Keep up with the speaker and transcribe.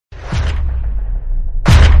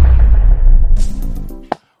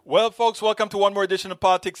Well, folks, welcome to one more edition of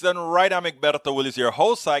Politics Done Right. I'm Egberto Willis, your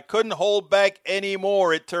host. I couldn't hold back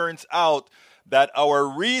anymore. It turns out that our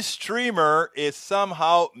restreamer is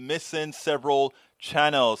somehow missing several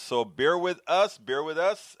channels. So bear with us, as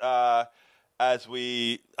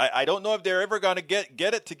I don't know if they're ever going to get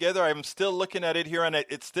it together. I'm still looking at it here, and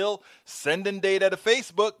it's still sending data to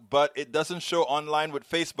Facebook, but it doesn't show online with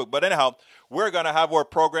Facebook. But anyhow, we're going to have our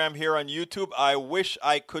program here on YouTube. I wish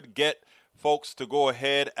I could get folks to go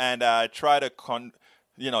ahead and try to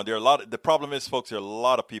there are the problem is, folks, there are a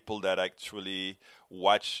lot of people that actually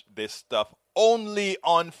watch this stuff only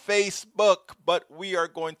on Facebook, but we are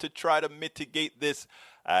going to try to mitigate this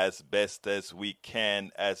as best as we can.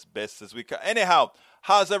 Anyhow,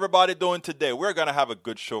 how's everybody doing today? We're going to have a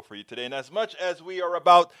good show for you today, and as much as we are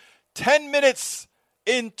about 10 minutes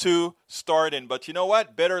into starting, but you know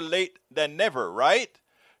what, better late than never, right?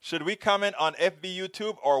 Should we comment on FB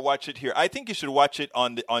YouTube or watch it here? I think you should watch it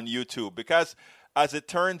on YouTube, because as it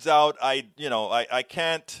turns out, I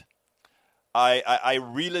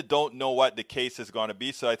really don't know what the case is going to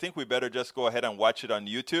be. So I think we better just go ahead and watch it on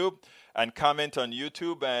YouTube and comment on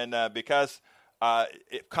YouTube. And because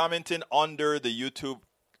commenting under the YouTube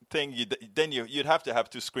thing, you'd have to have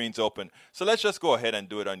two screens open. So let's just go ahead and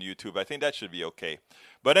do it on YouTube. I think that should be okay.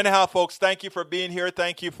 But anyhow, folks, thank you for being here.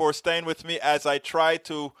 Thank you for staying with me as I try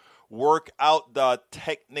to work out the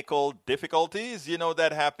technical difficulties. You know,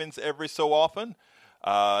 that happens every so often.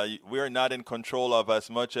 We're not in control of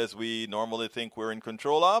as much as we normally think we're in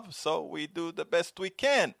control of, so we do the best we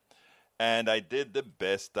can. And I did the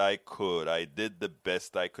best I could.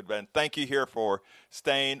 And thank you here for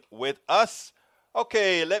staying with us.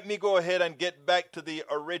 Okay, let me go ahead and get back to the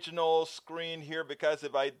original screen here, because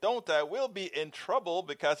if I don't, I will be in trouble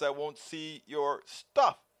because I won't see your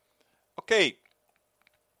stuff. Okay.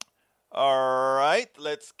 All right,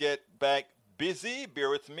 let's get back busy. Bear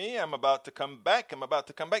with me. I'm about to come back.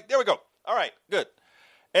 There we go. All right, good.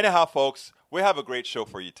 Anyhow, folks, we have a great show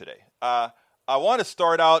for you today. I want to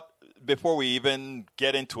start out, before we even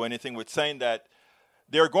get into anything, with saying that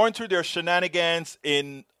they're going through their shenanigans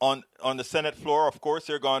on the Senate floor. Of course,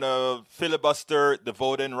 they're going to filibuster the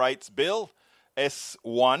Voting Rights Bill,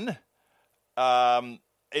 S1.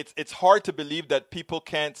 It's hard to believe that people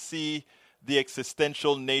can't see the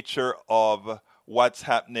existential nature of what's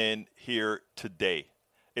happening here today.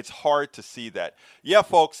 It's hard to see that. Yeah,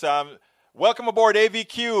 folks, welcome aboard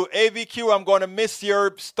AVQ. AVQ, I'm going to miss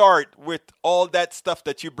your start with all that stuff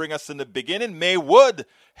that you bring us in the beginning. May Wood,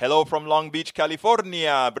 hello from Long Beach,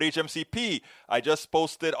 California. Bridge MCP, I just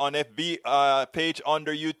posted on FB page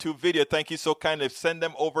under YouTube video. Thank you so kindly. Send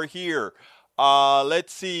them over here.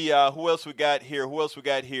 Let's see who else we got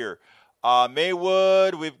here.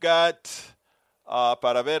 Maywood, we've got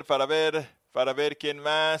para ver quién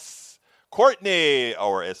más. Courtney,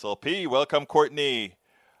 our SLP. Welcome, Courtney.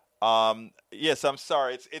 Yes, I'm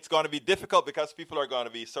sorry. It's going to be difficult because people are going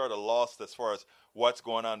to be sort of lost as far as what's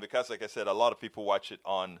going on, because, like I said, a lot of people watch it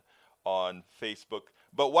on Facebook.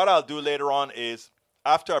 But what I'll do later on is,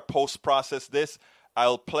 after I post-process this,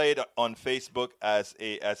 I'll play it on Facebook as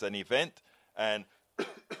an event, and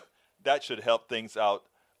that should help things out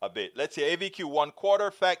a bit. Let's see, AVQ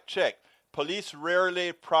 1/4 fact check. Police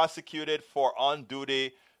rarely prosecuted for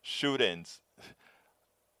on-duty shootings.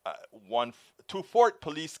 To Fort,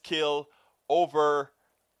 police kill over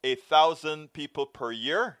 1,000 people per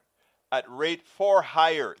year at rate far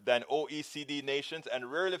higher than OECD nations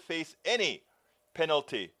and rarely face any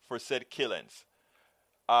penalty for said killings.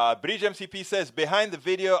 Bridge MCP says, behind the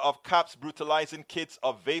video of cops brutalizing kids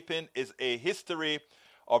of vaping is a history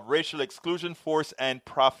of racial exclusion, force, and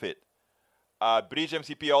profit. Bridge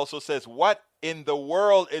MCP also says, what in the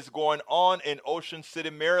world is going on in Ocean City,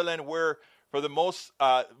 Maryland, where for the most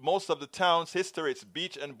of the town's history, its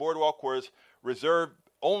beach and boardwalk was reserved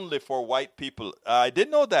only for white people? I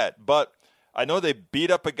didn't know that, but I know they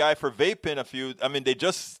beat up a guy for vaping they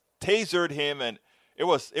just tasered him, and it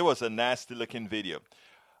was a nasty looking video.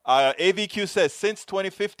 AVQ says, since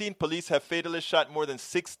 2015, police have fatally shot more than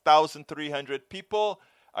 6,300 people,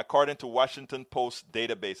 according to Washington Post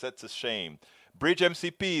database. That's a shame. Bridge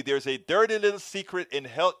MCP, there's a dirty little secret in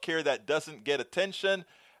healthcare that doesn't get attention,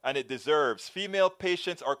 and it deserves. Female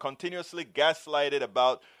patients are continuously gaslighted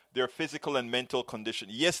about their physical and mental condition.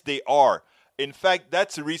 Yes, they are. In fact,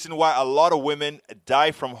 that's the reason why a lot of women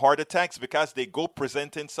die from heart attacks, because they go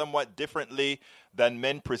presenting somewhat differently than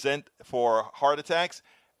men present for heart attacks.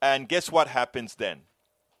 And guess what happens then?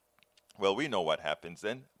 Well, we know what happens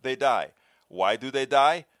then. They die. Why do they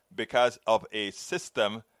die? Because of a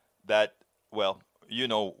system that, well, you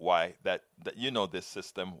know why, that you know this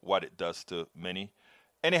system, what it does to many.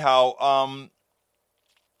 Anyhow,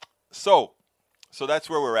 So that's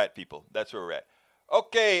where we're at, people. That's where we're at.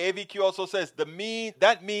 Okay, AVQ also says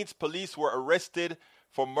that means police were arrested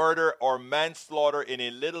for murder or manslaughter in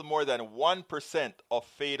a little more than 1% of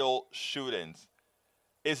fatal shootings.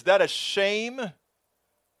 Is that a shame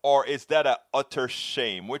or is that an utter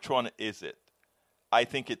shame? Which one is it? I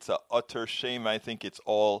think it's an utter shame. I think it's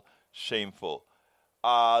all shameful.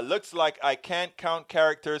 Looks like I can't count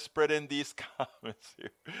characters spreading these comments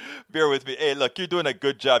here. Bear with me. Hey, look, you're doing a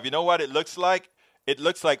good job. You know what it looks like? It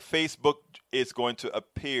looks like Facebook is going to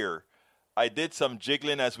appear. I did some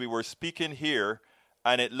jiggling as we were speaking here,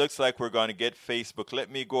 and it looks like we're going to get Facebook.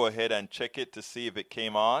 Let me go ahead and check it to see if it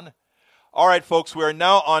came on. All right, folks, we are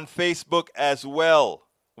now on Facebook as well.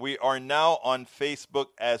 We are now on Facebook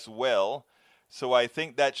as well. So I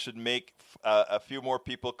think that should make a few more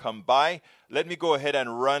people come by. Let me go ahead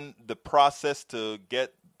and run the process to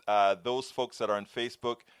get those folks that are on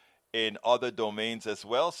Facebook in other domains as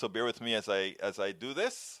well. So bear with me as I do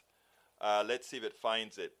this. Let's see if it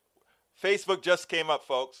finds it. Facebook just came up,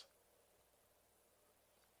 folks.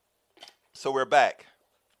 So we're back.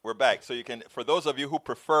 We're back. So you can, for those of you who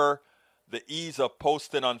prefer the ease of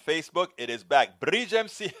posting on Facebook, it is back. Bridge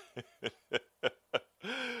MC.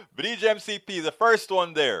 Bridge MCP, the first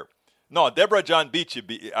one there. No, Deborah John Beachy,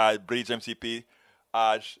 Bridge MCP.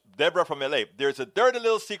 Deborah from LA. There's a dirty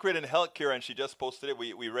little secret in healthcare, and she just posted it.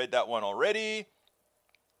 We read that one already.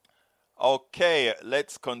 Okay,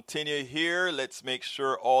 let's continue here. Let's make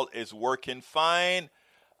sure all is working fine.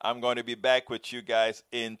 I'm going to be back with you guys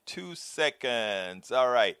in 2 seconds. All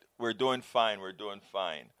right, we're doing fine. We're doing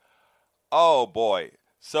fine. Oh, boy.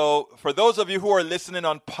 So for those of you who are listening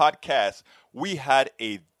on podcasts, we had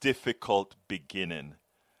a difficult beginning.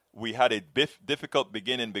 We had a difficult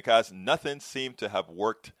beginning because nothing seemed to have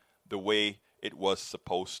worked the way it was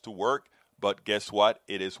supposed to work. But guess what?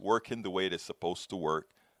 It is working the way it is supposed to work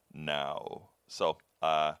now. So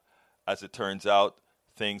as it turns out,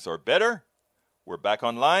 things are better. We're back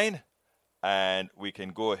online, and we can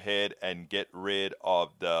go ahead and get rid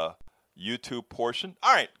of the YouTube portion.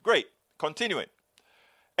 All right, great. Continuing.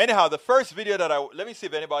 Anyhow, the first video let me see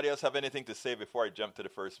if anybody else have anything to say before I jump to the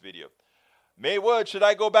first video. Maywood, should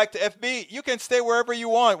I go back to FB? You can stay wherever you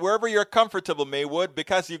want, wherever you're comfortable, Maywood,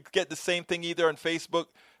 because you get the same thing either on Facebook,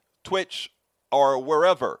 Twitch, or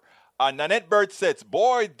wherever. Nanette Bird says,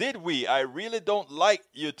 boy, did we. I really don't like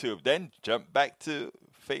YouTube. Then jump back to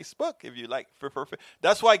Facebook if you like.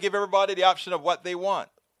 That's why I give everybody the option of what they want.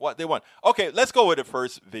 Okay, let's go with the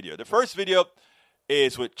first video. The first video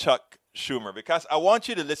is with Chuck Schumer, because I want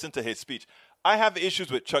you to listen to his speech. I have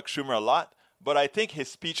issues with Chuck Schumer a lot, but I think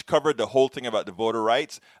his speech covered the whole thing about the voter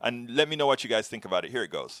rights. And let me know what you guys think about it. Here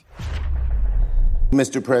it goes.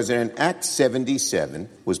 Mr. President, Act 77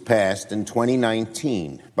 was passed in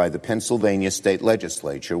 2019 by the Pennsylvania state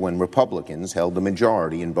legislature when Republicans held the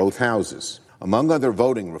majority in both houses. Among other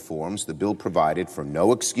voting reforms, the bill provided for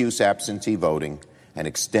no-excuse absentee voting and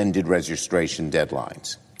extended registration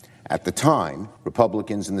deadlines. At the time,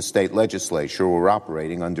 Republicans in the state legislature were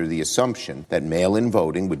operating under the assumption that mail-in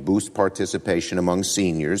voting would boost participation among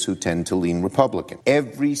seniors who tend to lean Republican.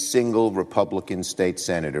 Every single Republican state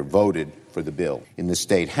senator voted for the bill. In the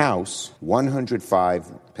state House,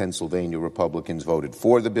 105 Pennsylvania Republicans voted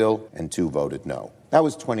for the bill and 2 voted no. That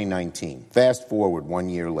was 2019. Fast forward 1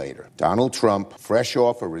 year later. Donald Trump, fresh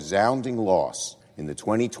off a resounding loss in the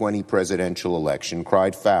 2020 presidential election,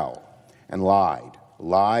 cried foul and lied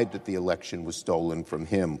that the election was stolen from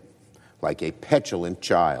him like a petulant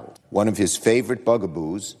child. One of his favorite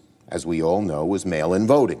bugaboos, as we all know, was mail-in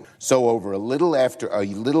voting. So a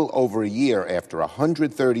little over a year after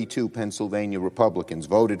 132 Pennsylvania Republicans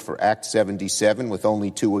voted for Act 77 with only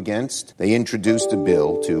 2 against, they introduced a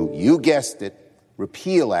bill to, you guessed it,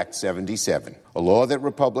 repeal Act 77, a law that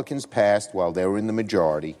Republicans passed while they were in the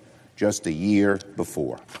majority just a year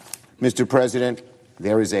before. Mr. President,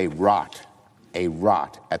 there is a rot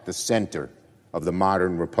at the center of the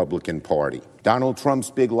modern Republican Party. Donald Trump's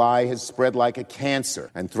big lie has spread like a cancer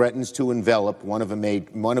and threatens to envelop one of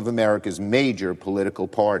America's major political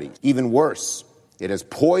parties. Even worse, it has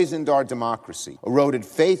poisoned our democracy, eroded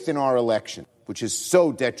faith in our election, which is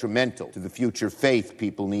so detrimental to the future faith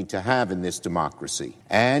people need to have in this democracy.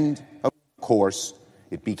 And, of course,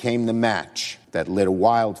 it became the match that lit a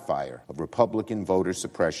wildfire of Republican voter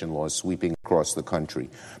suppression laws sweeping across the country.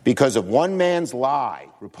 Because of one man's lie,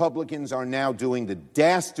 Republicans are now doing the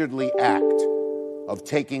dastardly act of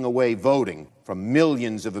taking away voting from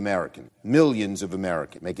millions of Americans,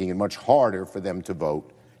 making it much harder for them to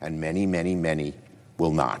vote, and many, many, many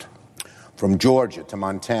will not. From Georgia to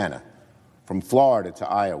Montana, from Florida to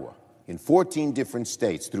Iowa, In 14 different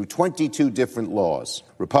states, through 22 different laws,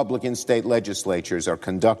 Republican state legislatures are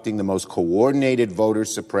conducting the most coordinated voter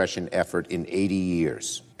suppression effort in 80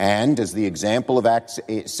 years. And, as the example of Act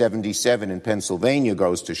 77 in Pennsylvania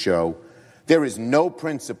goes to show, there is no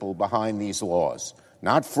principle behind these laws.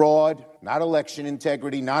 Not fraud, not election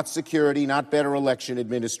integrity, not security, not better election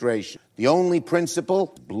administration. The only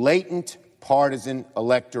principle, blatant partisan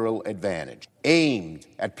electoral advantage, aimed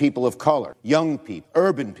at people of color, young people,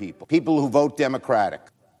 urban people, people who vote Democratic.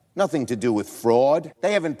 Nothing to do with fraud.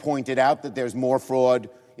 They haven't pointed out that there's more fraud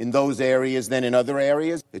in those areas than in other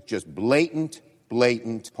areas. It's just blatant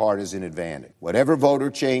partisan advantage. Whatever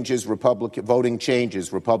voting changes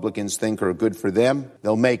Republicans think are good for them,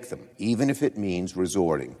 they'll make them, even if it means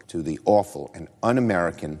resorting to the awful and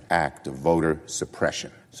un-American act of voter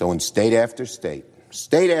suppression. So in state after state,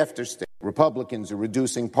 Republicans are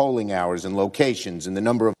reducing polling hours and locations and the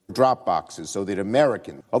number of drop boxes so that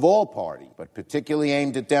Americans of all parties, but particularly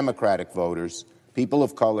aimed at Democratic voters, people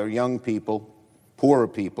of color, young people, poorer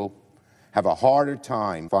people, have a harder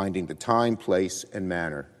time finding the time, place, and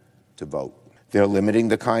manner to vote. They're limiting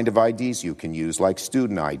the kind of IDs you can use, like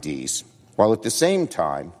student IDs, while at the same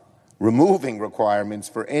time removing requirements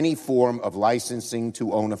for any form of licensing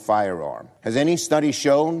to own a firearm. Has any study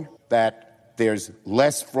shown that there's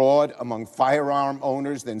less fraud among firearm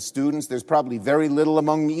owners than students? There's probably very little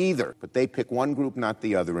among either, but they pick one group, not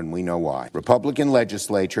the other, and we know why. Republican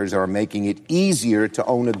legislatures are making it easier to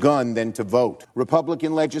own a gun than to vote.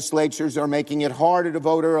 Republican legislatures are making it harder to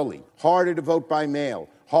vote early, harder to vote by mail,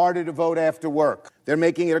 harder to vote after work. They're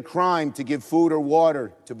making it a crime to give food or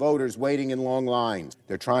water to voters waiting in long lines.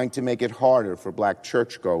 They're trying to make it harder for black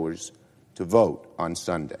churchgoers to vote on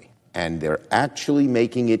Sunday. And they're actually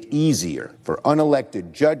making it easier for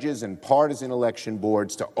unelected judges and partisan election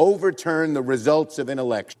boards to overturn the results of an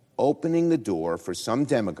election, opening the door for some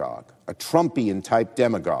demagogue, a Trumpian-type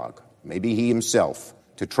demagogue, maybe he himself,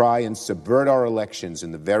 to try and subvert our elections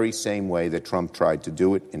in the very same way that Trump tried to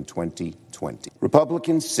do it in 2020.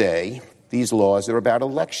 Republicans say these laws are about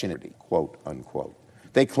electionity, quote, unquote.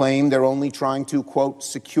 They claim they're only trying to, quote,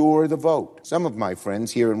 secure the vote. Some of my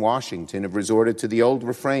friends here in Washington have resorted to the old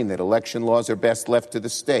refrain that election laws are best left to the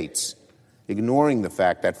states, ignoring the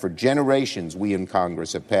fact that for generations we in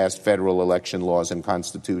Congress have passed federal election laws and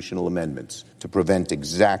constitutional amendments to prevent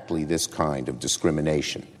exactly this kind of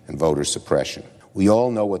discrimination and voter suppression. We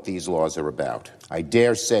all know what these laws are about. I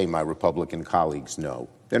dare say my Republican colleagues know.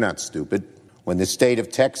 They're not stupid. When the state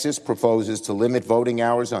of Texas proposes to limit voting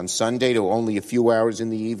hours on Sunday to only a few hours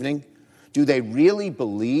in the evening, do they really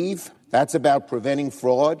believe that's about preventing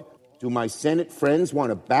fraud? Do my Senate friends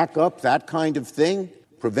want to back up that kind of thing?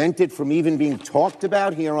 Prevent it from even being talked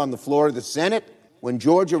about here on the floor of the Senate? When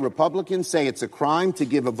Georgia Republicans say it's a crime to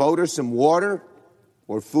give a voter some water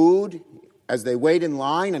or food as they wait in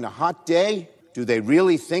line on a hot day, do they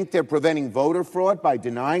really think they're preventing voter fraud by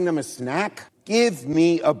denying them a snack? Give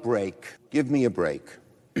me a break. Give me a break.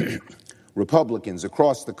 Republicans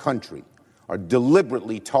across the country are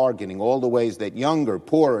deliberately targeting all the ways that younger,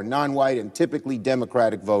 poorer, non-white, and typically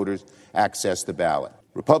Democratic voters access the ballot.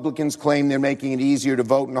 Republicans claim they're making it easier to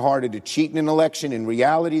vote and harder to cheat in an election. In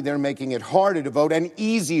reality, they're making it harder to vote and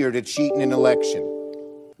easier to cheat in an election.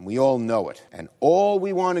 And we all know it. And all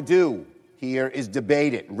we want to do here is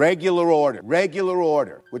debate it. Regular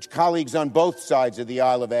order, which colleagues on both sides of the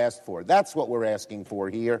aisle have asked for. That's what we're asking for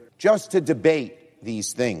here, just to debate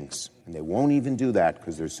these things. And they won't even do that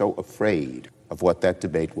because they're so afraid of what that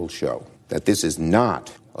debate will show, that this is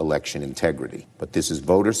not election integrity, but this is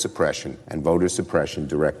voter suppression, and voter suppression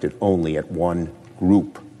directed only at one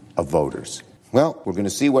group of voters. Well, we're going to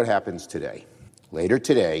see what happens today. Later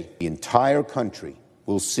today, the entire country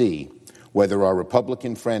will see whether our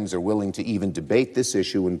Republican friends are willing to even debate this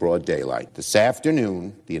issue in broad daylight. This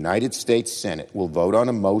afternoon, the United States Senate will vote on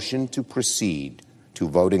a motion to proceed to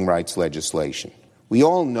voting rights legislation. We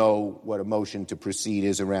all know what a motion to proceed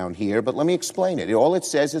is around here, but let me explain it. All it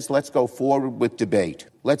says is let's go forward with debate.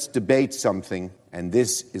 Let's debate something, and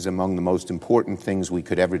this is among the most important things we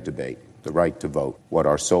could ever debate: the right to vote, what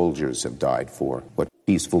our soldiers have died for, what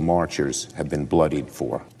peaceful marchers have been bloodied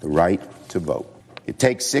for, the right to vote. It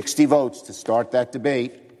takes 60 votes to start that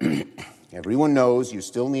debate. Everyone knows you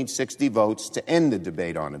still need 60 votes to end the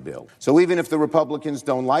debate on a bill. So even if the Republicans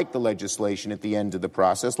don't like the legislation at the end of the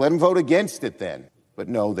process, let them vote against it then. But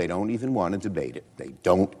no, they don't even want to debate it. They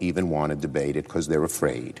don't even want to debate it because they're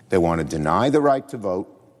afraid. They want to deny the right to vote,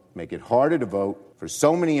 make it harder to vote for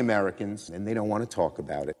so many Americans, and they don't want to talk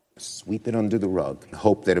about it. Sweep it under the rug and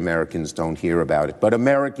hope that Americans don't hear about it. But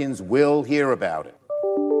Americans will hear about it.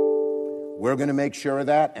 We're going to make sure of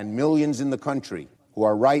that, and millions in the country who who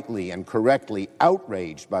are rightly and correctly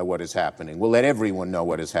outraged by what is happening will let everyone know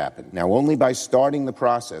what has happened. Now, only by starting the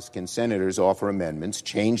process can senators offer amendments,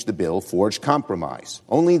 change the bill, forge compromise.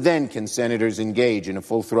 Only then can senators engage in a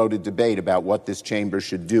full-throated debate about what this chamber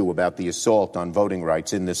should do about the assault on voting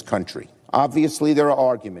rights in this country. Obviously, there are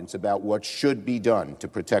arguments about what should be done to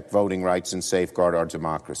protect voting rights and safeguard our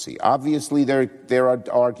democracy. Obviously, there are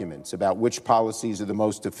arguments about which policies are the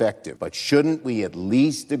most effective. But shouldn't we at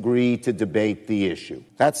least agree to debate the issue?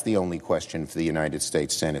 That's the only question for the United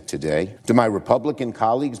States Senate today. Do my Republican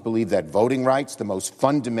colleagues believe that voting rights, the most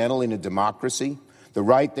fundamental in a democracy, the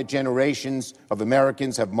right that generations of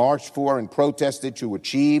Americans have marched for and protested to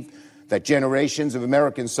achieve, that generations of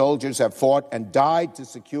American soldiers have fought and died to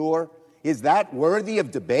secure, is that worthy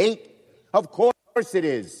of debate? Of course it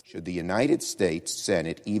is. Should the United States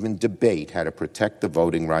Senate even debate how to protect the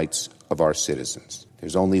voting rights of our citizens?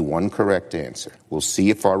 There's only one correct answer. We'll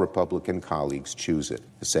see if our Republican colleagues choose it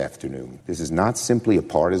this afternoon. This is not simply a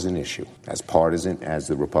partisan issue, as partisan as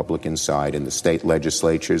the Republican side in the state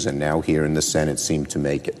legislatures and now here in the Senate seem to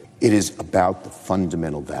make it. It is about the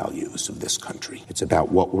fundamental values of this country. It's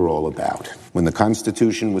about what we're all about. When the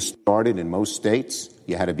Constitution was started in most states,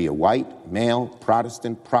 you had to be a white, male,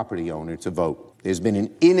 Protestant property owner to vote. There's been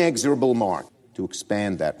an inexorable march to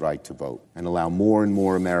expand that right to vote and allow more and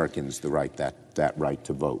more Americans the right that right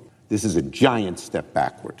to vote. This is a giant step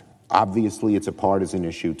backward. Obviously, it's a partisan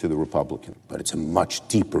issue to the Republican, but it's a much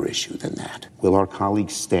deeper issue than that. Will our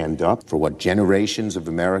colleagues stand up for what generations of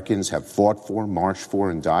Americans have fought for, marched for,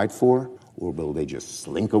 and died for? Or will they just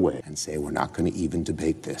slink away and say, we're not going to even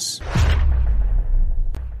debate this?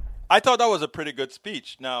 I thought that was a pretty good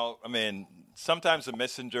speech. Now, I mean, sometimes the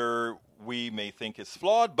messenger we may think is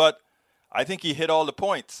flawed, but I think he hit all the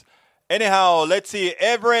points. Anyhow, let's see.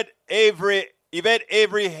 Yvette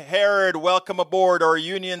Avery Herod, welcome aboard. Our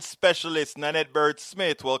union specialist, Nanette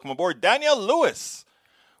Bird-Smith, welcome aboard. Daniel Lewis,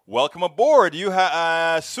 welcome aboard. You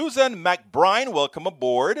have Susan McBride, welcome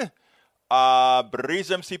aboard. Breeze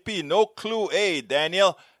MCP, no clue. Hey,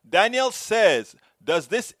 Daniel. Daniel says, does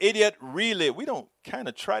this idiot really, we don't kind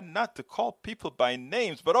of try not to call people by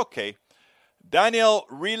names, but okay. Daniel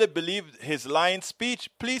really believed his lying speech.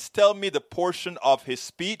 Please tell me the portion of his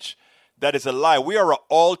speech that is a lie. We are an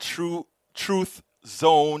all-truth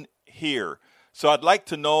zone here. So I'd like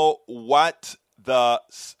to know what the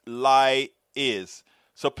lie is.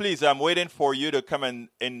 So please, I'm waiting for you to come and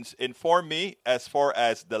inform me as far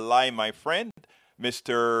as the lie, my friend,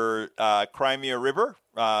 Mr. Crimea River,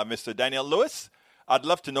 Mr. Daniel Lewis. I'd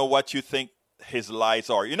love to know what you think his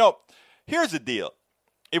lies are. You know, here's the deal.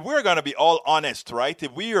 If we're going to be all honest, right,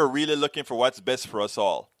 if we are really looking for what's best for us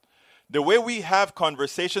all, the way we have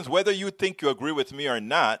conversations, whether you think you agree with me or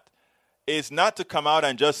not, is not to come out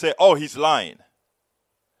and just say, oh, he's lying.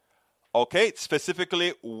 Okay,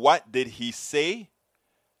 specifically, what did he say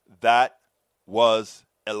that was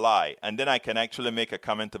a lie? And then I can actually make a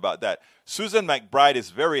comment about that. Susan McBride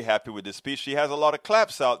is very happy with this speech. She has a lot of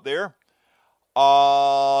claps out there.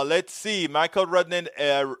 Let's see. Michael Rudnin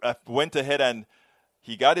went ahead and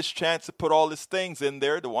he got his chance to put all his things in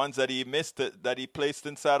there, the ones that he missed, that he placed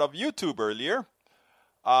inside of YouTube earlier.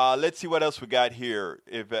 Let's see what else we got here.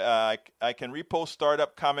 If I can repost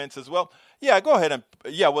startup comments as well. Yeah, go ahead and...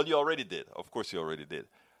 Yeah, well, you already did. Of course, you already did.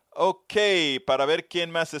 Okay, para ver quién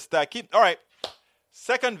más está aquí. All right,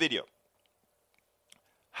 second video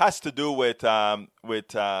has to do with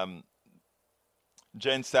Jen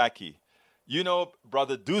Psaki. You know,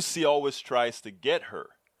 Brother Ducey always tries to get her.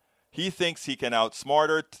 He thinks he can outsmart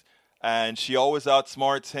her, and she always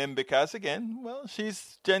outsmarts him because, again, well,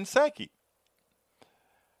 she's Jen Psaki.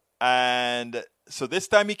 And so this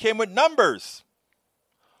time he came with numbers.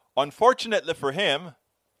 Unfortunately for him,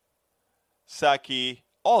 Psaki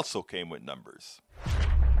also came with numbers.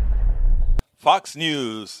 Fox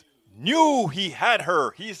News knew he had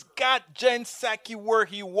her. He's got Jen Psaki where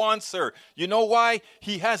he wants her. You know why?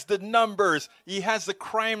 He has the numbers. He has the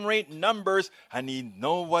crime rate numbers, and he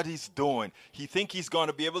knows what he's doing. He thinks he's going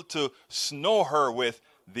to be able to snow her with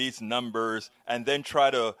these numbers and then try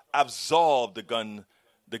to absolve the gun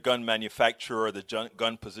manufacturer, the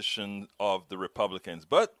gun position of the Republicans.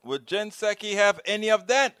 But would Jen Psaki have any of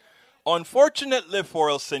that? Unfortunately for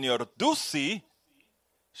El Señor Ducey,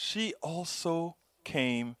 she also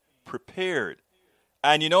came prepared.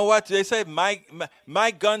 And you know what they say?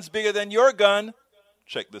 My gun's bigger than your gun.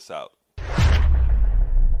 Check this out.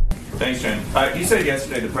 Thanks, Jen. You said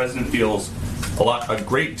yesterday the president feels a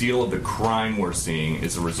great deal of the crime we're seeing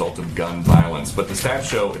is a result of gun violence, but the stats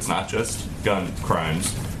show it's not just gun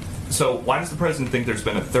crimes. So why does the president think there's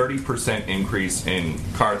been a 30% increase in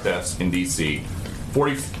car thefts in D.C.?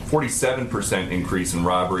 47% increase in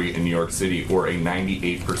robbery in New York City, or a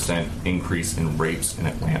 98% increase in rapes in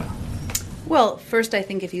Atlanta? Well, first, I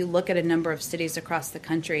think if you look at a number of cities across the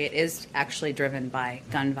country, it is actually driven by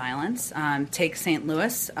gun violence. Take St.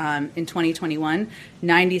 Louis. In 2021,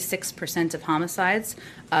 96% of homicides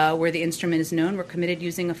where the instrument is known were committed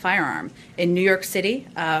using a firearm. In New York City,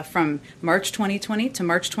 from March 2020 to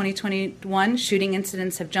March 2021, shooting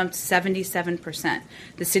incidents have jumped 77%.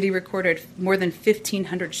 The city recorded more than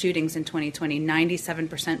 1,500 shootings in 2020,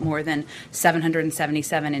 97% more than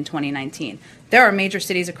 777 in 2019. There are major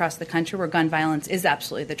cities across the country where gun violence is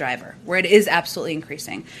absolutely the driver, where it is absolutely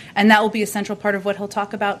increasing. And that will be a central part of what he'll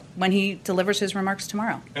talk about when he delivers his remarks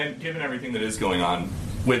tomorrow. And given everything that is going on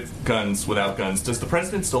with guns, without guns, does the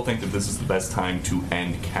president still think that this is the best time to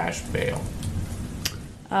end cash bail?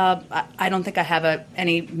 I don't think I have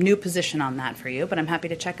any new position on that for you, but I'm happy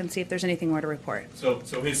to check and see if there's anything more to report. So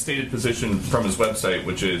his stated position from his website,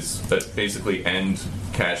 which is that basically end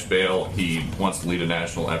cash bail, he wants to lead a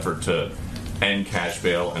national effort to end cash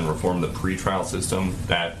bail and reform the pretrial system,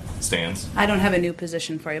 that stands? I don't have a new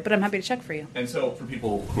position for you, but I'm happy to check for you. And so for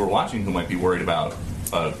people who are watching who might be worried about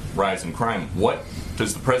a rise in crime, what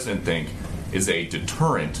does the president think is a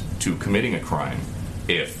deterrent to committing a crime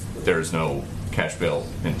if there's no cash bail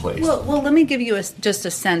in place? Well, let me give you just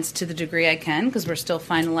a sense to the degree I can, because we're still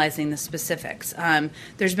finalizing the specifics.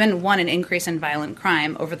 There's been, an increase in violent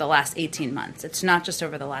crime over the last 18 months. It's not just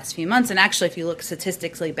over the last few months. And actually, if you look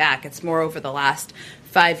statistically back, it's more over the last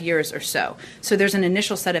 5 years or so. So there's an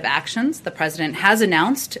initial set of actions the president has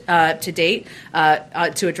announced to date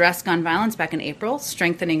to address gun violence back in April,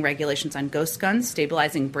 strengthening regulations on ghost guns,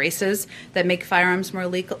 stabilizing braces that make firearms more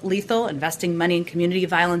lethal, investing money in community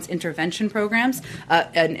violence intervention programs,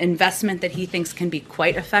 an investment that he thinks can be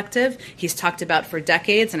quite effective. He's talked about for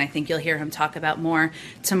decades, and I think you'll hear him talk about more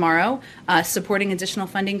tomorrow, supporting additional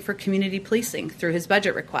funding for community policing through his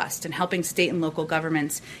budget request and helping state and local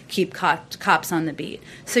governments keep cops on the beat.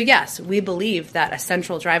 So yes, we believe that a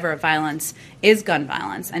central driver of violence is gun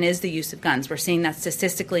violence and is the use of guns. We're seeing that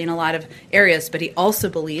statistically in a lot of areas, but he also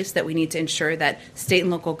believes that we need to ensure that state and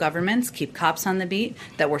local governments keep cops on the beat,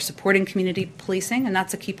 that we're supporting community policing, and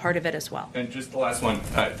that's a key part of it as well. And just the last one,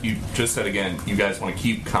 you just said again, you guys want to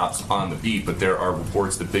keep cops on the beat, but there are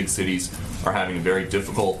reports that big cities are having a very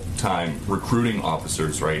difficult time recruiting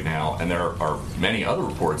officers right now, and there are many other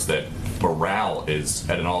reports that morale is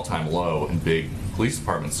at an all-time low in big police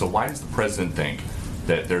departments. So why does the president think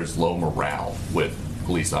that there's low morale with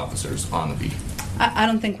police officers on the beat? I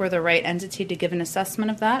don't think we're the right entity to give an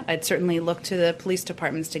assessment of that. I'd certainly look to the police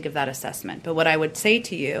departments to give that assessment. But what I would say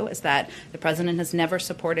to you is that the president has never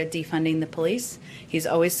supported defunding the police. He's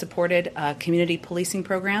always supported community policing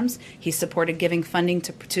programs. He's supported giving funding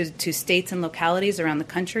to states and localities around the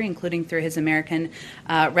country, including through his American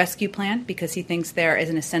Rescue Plan, because he thinks there is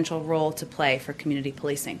an essential role to play for community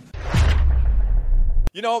policing.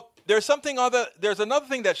 You know, there's another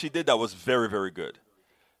thing that she did that was very, very good.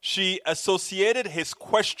 She associated his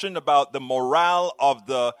question about the morale of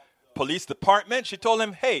the police department. She told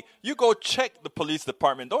him, hey, you go check the police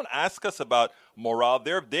department. Don't ask us about morale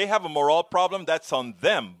there. If they have a morale problem, that's on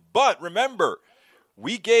them. But remember,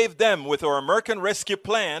 we gave them, with our American Rescue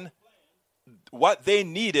Plan, what they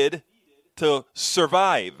needed to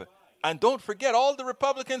survive. And don't forget, all the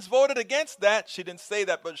Republicans voted against that. She didn't say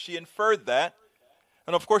that, but she inferred that.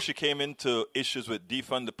 And of course, she came into issues with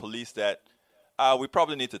defund the police that we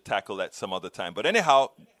probably need to tackle that some other time. But anyhow,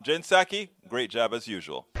 Jen Psaki, great job as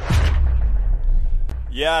usual.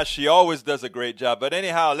 Yeah, she always does a great job. But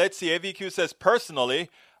anyhow, let's see. AVQ says, personally,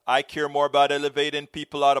 I care more about elevating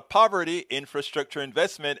people out of poverty, infrastructure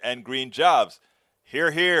investment, and green jobs. Hear,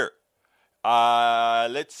 hear.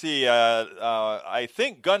 Let's see. I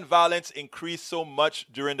think gun violence increased so much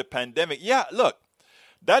during the pandemic. Yeah, look,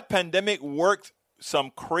 that pandemic worked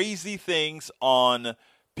some crazy things on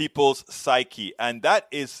people's psyche, and that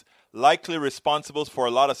is likely responsible for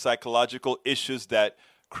a lot of psychological issues that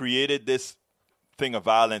created this thing of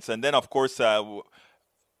violence. And then, of course, I'll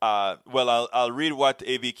read what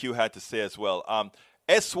AVQ had to say as well.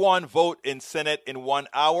 S1 vote in Senate in 1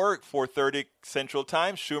 hour, 4:30 Central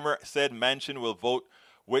Time. Schumer said Manchin will vote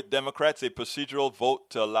with Democrats, a procedural vote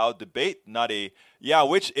to allow debate, not a,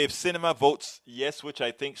 which if Sinema votes yes, which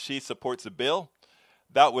I think she supports the bill,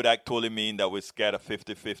 that would actually mean that we've got a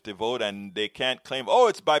 50-50 vote, and they can't claim,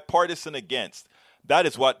 it's bipartisan against. That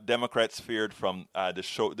is what Democrats feared from this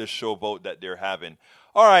show vote that they're having.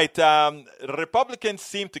 All right, Republicans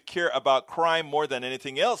seem to care about crime more than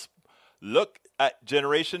anything else. Look at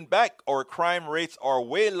generation back. Our crime rates are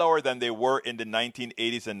way lower than they were in the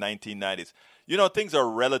 1980s and 1990s. things are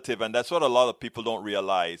relative, and that's what a lot of people don't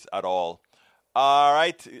realize at all. All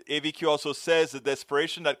right. AVQ also says the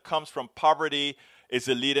desperation that comes from poverty is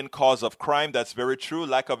a leading cause of crime. That's very true.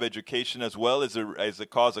 Lack of education as well is a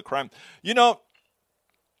cause of crime. We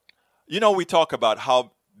talk about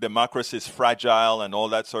how democracy is fragile and all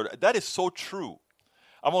that sort of. That is so true.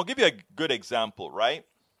 I'm going to give you a good example, right?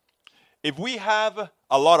 If we have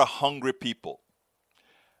a lot of hungry people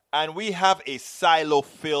and we have a silo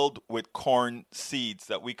filled with corn seeds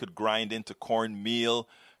that we could grind into corn meal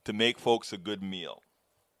to make folks a good meal,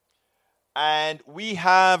 and we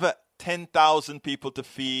have 10,000 people to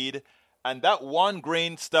feed, and that one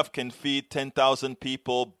grain stuff can feed 10,000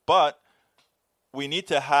 people, but we need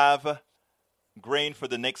to have grain for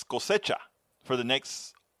the next cosecha, for the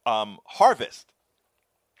next harvest.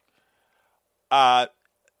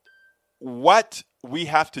 What we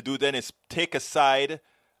have to do then is take aside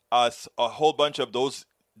a whole bunch of those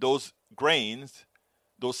grains,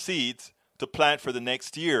 those seeds, to plant for the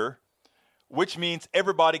next year, which means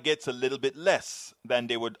everybody gets a little bit less than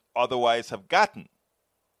they would otherwise have gotten.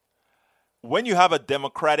 When you have a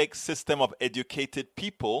democratic system of educated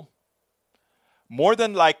people, more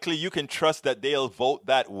than likely you can trust that they'll vote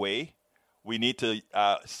that way. We need to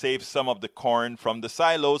save some of the corn from the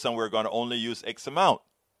silos, and we're going to only use X amount.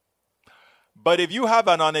 But if you have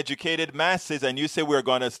an uneducated masses and you say we're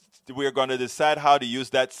going to decide how to use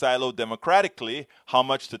that silo democratically, how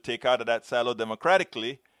much to take out of that silo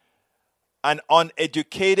democratically, an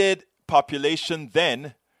uneducated population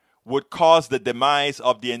then would cause the demise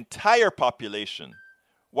of the entire population.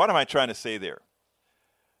 What am I trying to say there?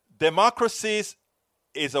 Democracies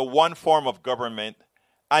is a one form of government,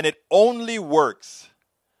 and it only works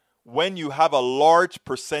when you have a large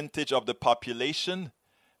percentage of the population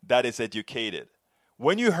that is educated.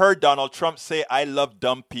 When you heard Donald Trump say, "I love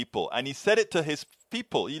dumb people," and he said it to his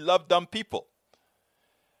people, he loved dumb people.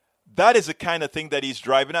 That is the kind of thing that he's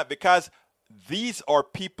driving at, because these are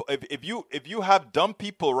people, if you have dumb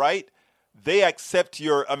people, right, they accept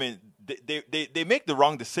your, they make the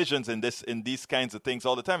wrong decisions in these kinds of things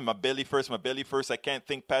all the time. My belly first, I can't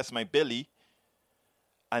think past my belly.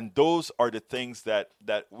 And those are the things that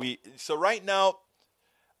we, so right now,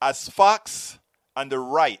 as Fox and the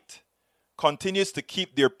right continues to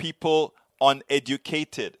keep their people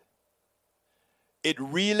uneducated, it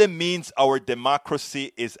really means our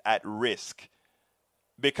democracy is at risk.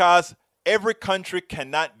 Because every country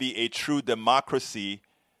cannot be a true democracy,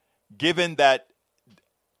 given that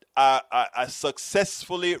a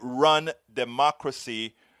successfully run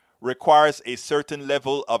democracy requires a certain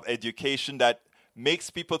level of education that makes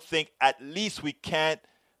people think at least we can't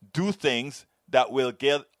do things that will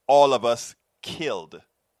get all of us killed.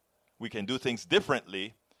 We can do things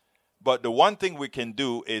differently, but the one thing we can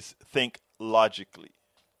do is think logically.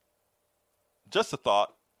 Just a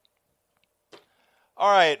thought.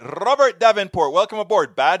 All right, Robert Davenport, welcome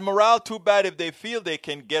aboard. Bad morale? Too bad if they feel they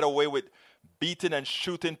can get away with beating and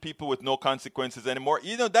shooting people with no consequences anymore.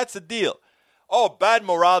 That's the deal. Oh, bad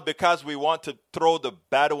morale because we want to throw the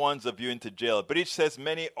bad ones of you into jail. British says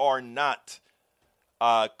many are not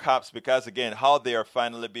cops because, again, how they are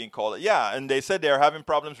finally being called. Yeah, and they said they're having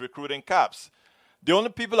problems recruiting cops. The only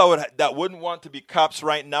people that wouldn't want to be cops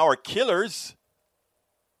right now are killers.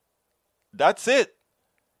 That's it.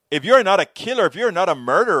 If you're not a killer, if you're not a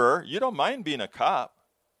murderer, you don't mind being a cop.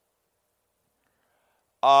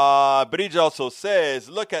 Bridge also says,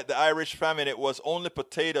 look at the Irish famine. It was only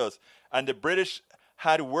potatoes. And the British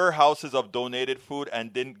had warehouses of donated food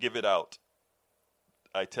and didn't give it out.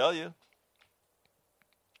 I tell you.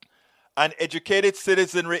 An educated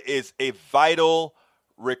citizenry is a vital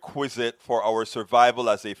requisite for our survival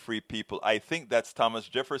as a free people. I think that's Thomas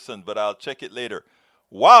Jefferson, but I'll check it later.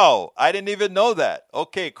 Wow, I didn't even know that.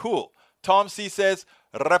 Okay, cool. Tom C. says,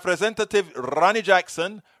 Representative Ronnie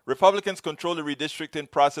Jackson, Republicans control the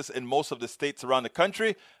redistricting process in most of the states around the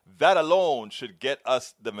country. That alone should get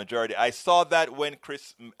us the majority. I saw that when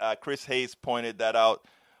Chris Hayes pointed that out.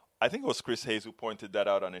 I think it was Chris Hayes who pointed that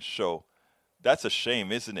out on his show. That's a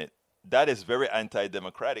shame, isn't it? That is very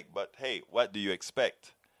anti-democratic, but hey, what do you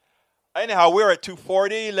expect? Anyhow, we're at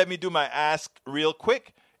 2:40. Let me do my ask real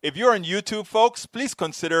quick. If you're on YouTube, folks, please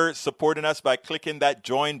consider supporting us by clicking that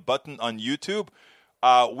join button on YouTube.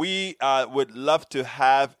 We would love to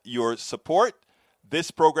have your support. This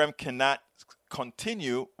program cannot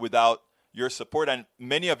continue without your support, and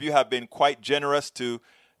many of you have been quite generous to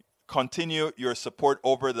continue your support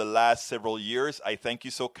over the last several years. I thank you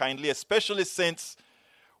so kindly, especially since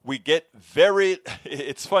we get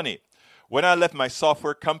it's funny. When I left my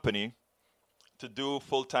software company to do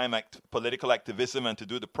full-time political activism and to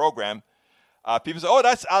do the program, People say, oh,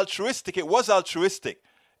 that's altruistic. It was altruistic.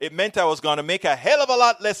 It meant I was going to make a hell of a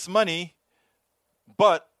lot less money.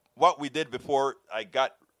 But what we did before I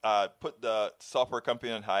got put the software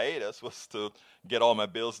company on hiatus was to get all my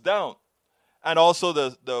bills down. And also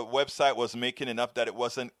the website was making enough that it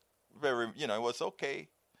wasn't very, it was okay.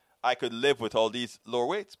 I could live with all these lower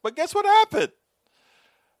weights. But guess what happened?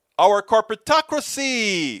 Our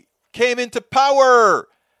corporatocracy came into power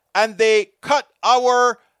and they cut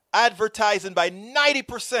our advertising by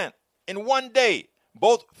 90% in one day,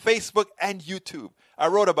 both Facebook and YouTube. I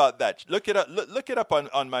wrote about that. Look it up. Look it up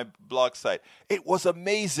on my blog site. It was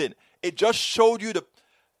amazing. It just showed you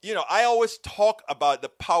I always talk about the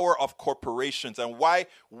power of corporations and why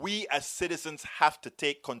we as citizens have to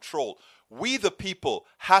take control. We, the people,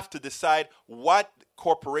 have to decide what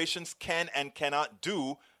corporations can and cannot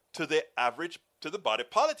do to the body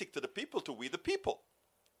politic, to the people, to we the people.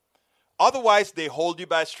 Otherwise, they hold you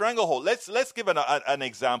by a stranglehold. Let's give an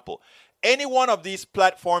example. Any one of these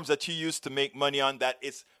platforms that you use to make money on that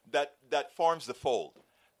forms the fold.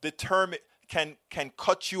 The term can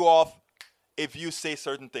cut you off if you say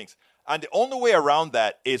certain things. And the only way around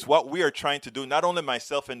that is what we are trying to do, not only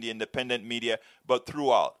myself and the independent media, but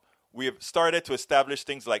throughout. We have started to establish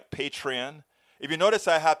things like Patreon. If you notice,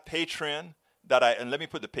 I have Patreon and let me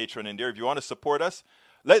put the Patreon in there. If you want to support us,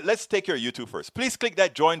 let's take your YouTube first. Please click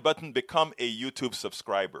that join button, become a YouTube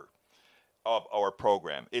subscriber of our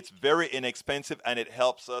program. It's very inexpensive and it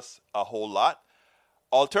helps us a whole lot.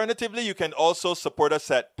 Alternatively, you can also support us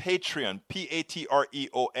at Patreon,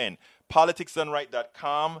 Patreon,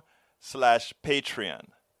 politicsdoneright.com/Patreon,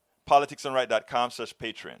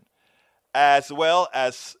 politicsdoneright.com/Patreon, as well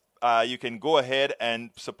as you can go ahead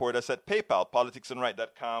and support us at PayPal,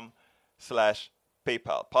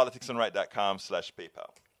 politicsdoneright.com/PayPal, politicsdoneright.com/PayPal.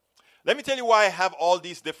 Let me tell you why I have all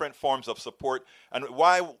these different forms of support and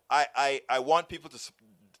why I want people to,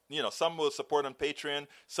 some will support on Patreon,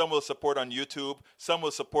 some will support on YouTube, some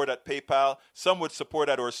will support at PayPal, some would support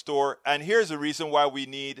at our store. And here's the reason why we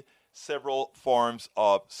need several forms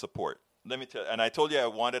of support. Let me tell you, and I told you I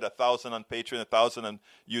wanted 1,000 on Patreon, 1,000 on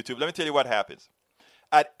YouTube. Let me tell you what happens.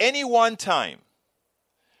 At any one time,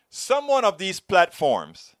 some one of these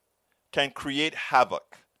platforms can create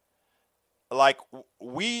havoc. Like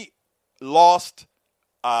we lost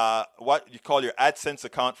what you call your AdSense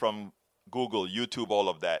account from Google, YouTube, all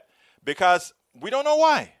of that, because we don't know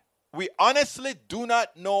why. We honestly do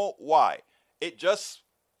not know why. It just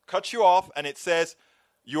cuts you off and it says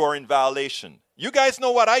you are in violation. You guys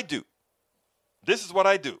know what I do. This is what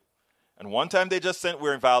I do. And one time they just sent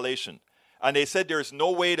we're in violation. And they said there's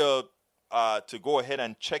no way to go ahead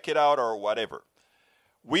and check it out or whatever.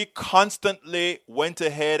 We constantly went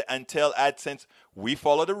ahead and tell AdSense, we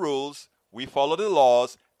follow the rules, we follow the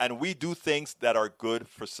laws, and we do things that are good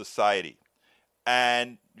for society.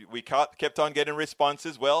 And we kept on getting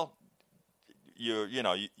responses. Well,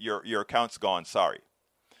 your account's gone. Sorry.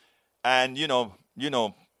 And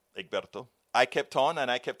Egberto, I kept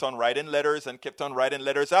on writing letters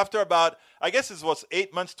After about, I guess it was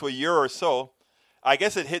 8 months to a year or so, I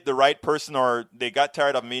guess it hit the right person or they got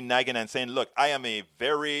tired of me nagging and saying, look, I am a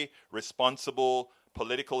very responsible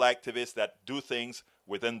political activist that do things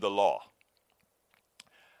within the law.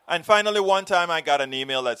 And finally, one time I got an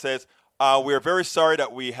email that says, we're very sorry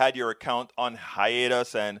that we had your account on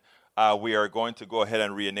hiatus and we are going to go ahead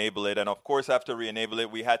and re-enable it. And of course, after re-enable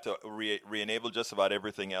it, we had to re-enable just about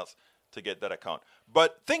everything else to get that account.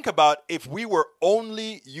 But think about if we were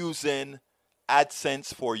only using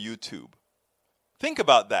AdSense for YouTube. Think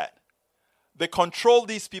about that. The control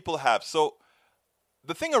these people have. So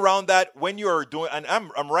the thing around that, when you are doing, and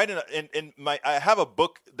I'm writing I have a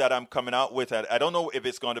book that I'm coming out with. I don't know if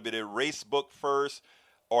it's going to be the race book first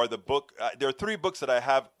or the book. There are 3 books that I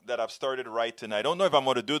have that I've started writing. I don't know if I'm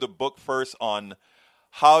going to do the book first on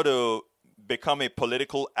how to become a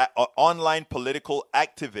online political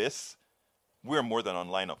activist. We're more than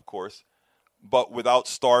online, of course, but without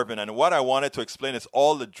starving. And what I wanted to explain is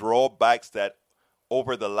all the drawbacks that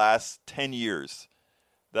over the last 10 years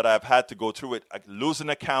that I've had to go through it, like losing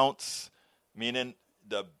accounts, meaning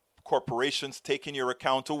the corporations taking your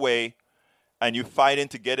account away and you fighting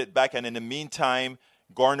to get it back. And in the meantime,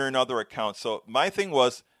 garner another account. So my thing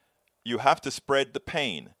was, you have to spread the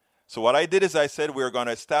pain. So what I did is I said, we're going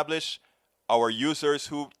to establish our users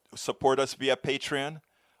who support us via Patreon,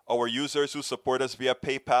 our users who support us via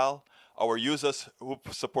PayPal, our users who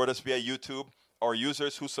support us via YouTube, our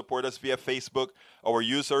users who support us via Facebook, our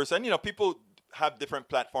users, and people have different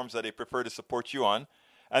platforms that they prefer to support you on.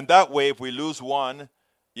 And that way, if we lose one,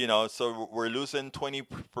 so we're losing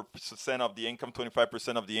 20% of the income,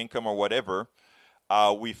 25% of the income or whatever,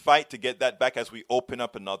 We fight to get that back as we open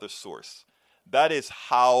up another source. That is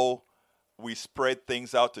how we spread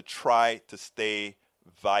things out to try to stay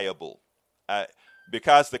viable.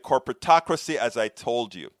 Because the corporatocracy, as I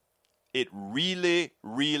told you, it really,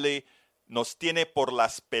 really nos tiene por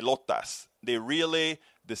las pelotas. They really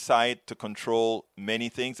decide to control many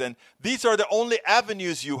things. And these are the only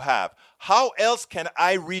avenues you have. How else can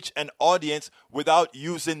I reach an audience without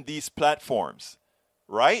using these platforms?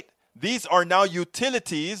 Right? These are now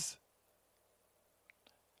utilities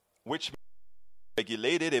which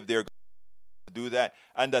regulated if they're going to do that.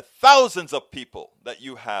 And the thousands of people that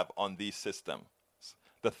you have on these systems,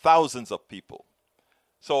 the thousands of people.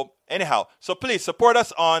 So anyhow, so please support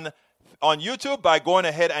us on YouTube by going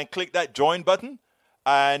ahead and click that join button.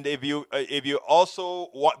 And if you also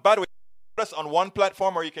want, by the way, support us on one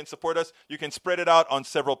platform, or you can support us, you can spread it out on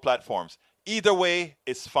several platforms. Either way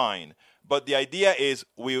is fine. But the idea is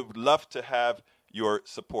we would love to have your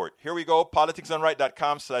support. Here we go.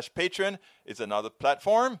 politicsdoneright.com/Patreon is another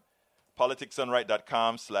platform.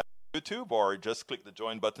 politicsdoneright.com/YouTube, or just click the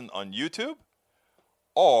join button on YouTube.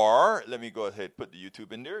 Or let me go ahead, put the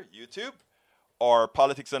YouTube in there, YouTube, or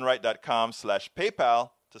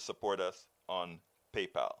politicsdoneright.com/PayPal to support us on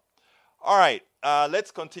PayPal. All right,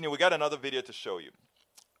 let's continue. We got another video to show you.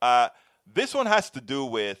 This one has to do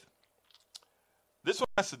with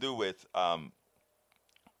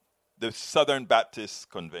the Southern Baptist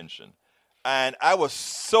Convention. And I was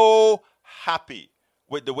so happy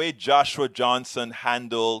with the way Joshua Johnson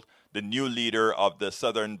handled the new leader of the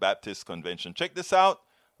Southern Baptist Convention. Check this out.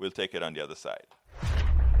 We'll take it on the other side.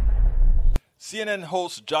 CNN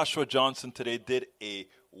host Joshua Johnson today did a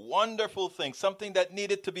wonderful thing, something that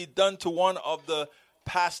needed to be done to one of the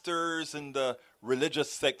pastors in the religious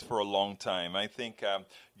sect for a long time. I think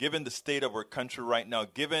given the state of our country right now,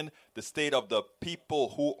 given the state of the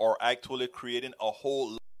people who are actually creating a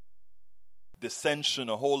whole lot of dissension,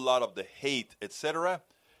 a whole lot of the hate, etc.,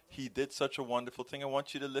 he did such a wonderful thing. I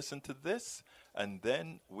want you to listen to this, and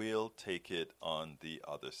then we'll take it on the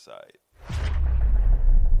other side.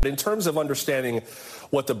 In terms of understanding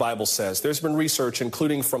what the Bible says, there's been research,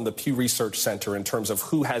 including from the Pew Research Center, in terms of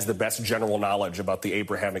who has the best general knowledge about the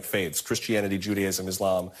Abrahamic faiths, Christianity, Judaism,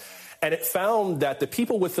 Islam. And it found that the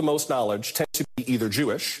people with the most knowledge tend to be either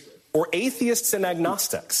Jewish or atheists and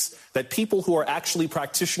agnostics, that people who are actually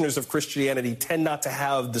practitioners of Christianity tend not to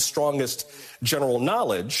have the strongest general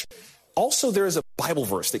knowledge. Also, there is a Bible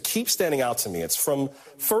verse that keeps standing out to me. It's from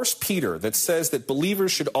 1 Peter that says that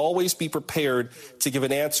believers should always be prepared to give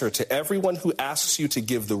an answer to everyone who asks you to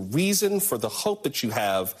give the reason for the hope that you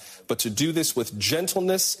have, but to do this with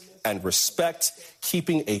gentleness and respect,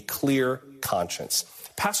 keeping a clear conscience.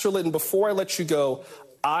 Pastor Litton, before I let you go,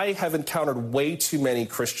 I have encountered way too many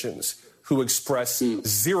Christians who express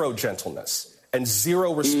zero gentleness and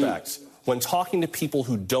zero respect when talking to people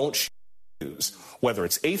who don't share views, whether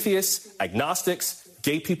it's atheists, agnostics,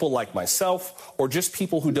 gay people like myself, or just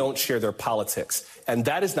people who don't share their politics. And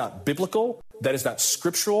that is not biblical, that is not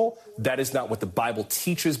scriptural, that is not what the Bible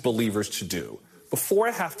teaches believers to do. Before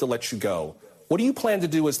I have to let you go, what do you plan to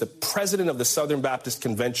do as the president of the Southern Baptist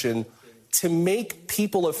Convention to make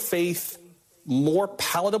people of faith more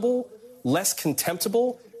palatable, less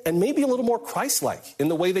contemptible, and maybe a little more Christ-like in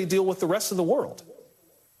the way they deal with the rest of the world?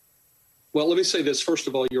 Well, let me say this. First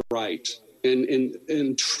of all, you're right.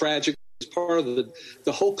 And tragic, part of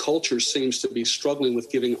the whole culture seems to be struggling with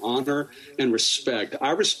giving honor and respect.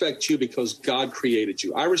 I respect you because God created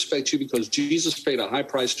you. I respect you because Jesus paid a high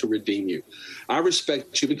price to redeem you. I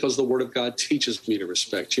respect you because the Word of God teaches me to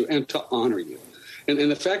respect you and to honor you. And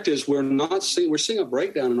the fact is, we're seeing a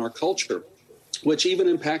breakdown in our culture, which even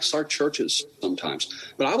impacts our churches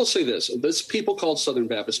sometimes. But I will say this people called Southern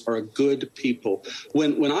Baptists are a good people.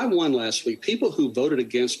 When I won last week, people who voted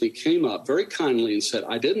against me came up very kindly and said,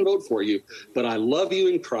 I didn't vote for you, but I love you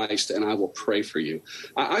in Christ and I will pray for you.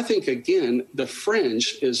 I think, again, the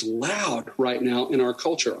fringe is loud right now in our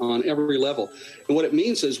culture on every level. And what it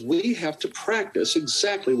means is we have to practice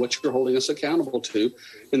exactly what you're holding us accountable to,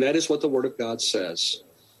 and that is what the Word of God says.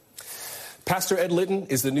 Pastor Ed Litton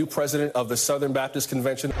is the new president of the Southern Baptist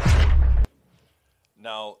Convention.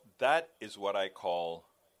 Now, that is what I call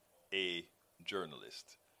a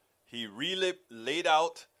journalist. He really laid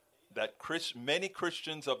out that many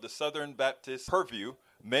Christians of the Southern Baptist purview,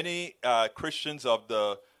 many Christians of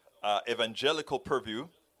the evangelical purview,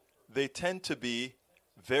 they tend to be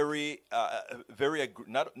very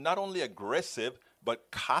not only aggressive, but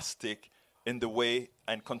caustic in the way,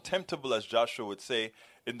 and contemptible, as Joshua would say,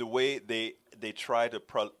 in the way they try to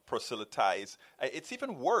proselytize. It's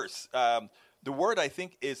even worse. The word, I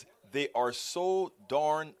think, is they are so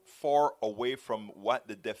darn far away from what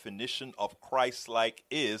the definition of Christ-like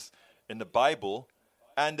is in the Bible,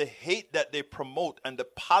 and the hate that they promote and the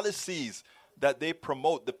policies that they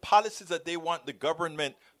promote, the policies that they want the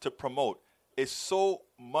government to promote, is so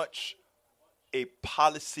much a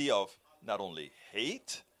policy of not only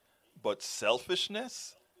hate, but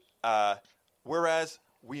selfishness. Whereas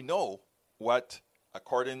we know what,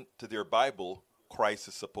 according to their Bible, Christ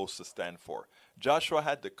is supposed to stand for. Joshua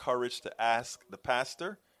had the courage to ask the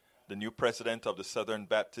pastor, the new president of the Southern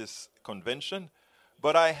Baptist Convention,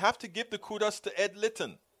 but I have to give the kudos to Ed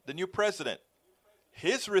Litton, the new president.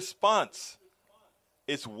 His response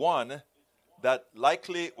is one that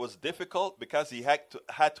likely was difficult because he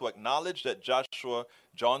had to acknowledge that Joshua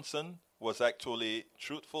Johnson was actually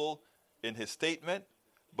truthful in his statement.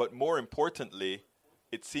 But more importantly,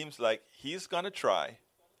 it seems like he's going to try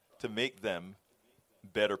to make them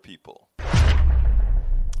better people.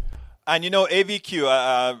 And AVQ,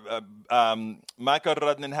 Michael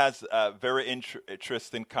Rudnin has a very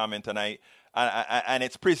interesting comment, and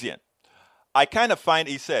it's prescient.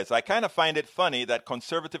 He says, I kind of find it funny that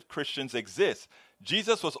conservative Christians exist.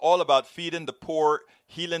 Jesus was all about feeding the poor,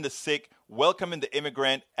 healing the sick, welcoming the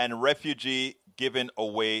immigrant and refugee, giving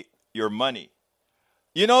away your money.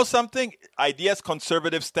 You know something? Ideas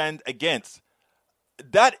conservatives stand against.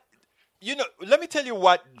 Let me tell you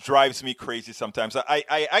what drives me crazy sometimes.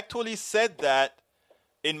 I actually said that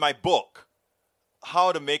in my book,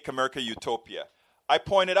 How to Make America Utopia. I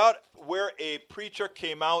pointed out where a preacher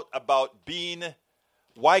came out about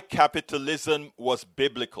why capitalism was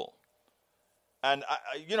biblical. And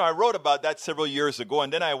I wrote about that several years ago,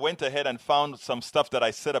 and then I went ahead and found some stuff that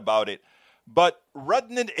I said about it. But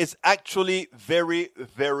Rudnin is actually very,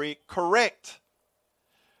 very correct.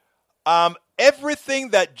 Everything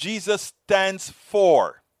that Jesus stands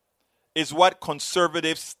for is what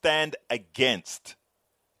conservatives stand against.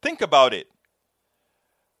 Think about it.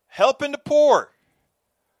 Helping the poor.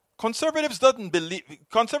 Conservatives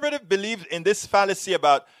believe in this fallacy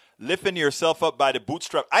about lifting yourself up by the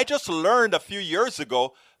bootstrap. I just learned a few years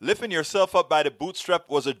ago, lifting yourself up by the bootstrap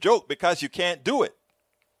was a joke because you can't do it.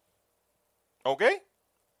 Okay?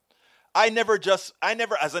 I never,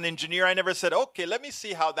 as an engineer, I never said, okay, let me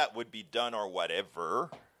see how that would be done or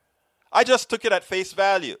whatever. I just took it at face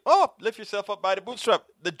value. Oh, lift yourself up by the bootstrap.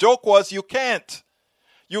 The joke was you can't.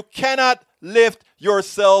 You cannot lift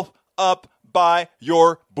yourself up by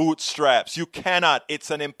your bootstraps. You cannot.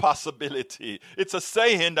 It's an impossibility. It's a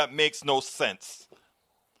saying that makes no sense.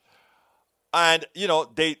 And,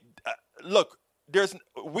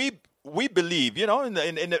 we believe, in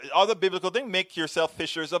the other biblical thing, make yourself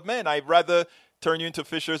fishers of men. I'd rather turn you into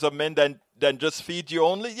fishers of men than just feed you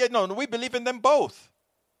only. We believe in them both.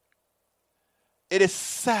 It is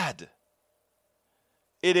sad.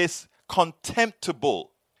 It is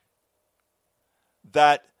contemptible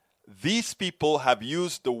that these people have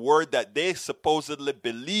used the word that they supposedly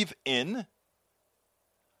believe in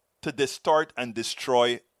to distort and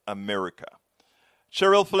destroy America.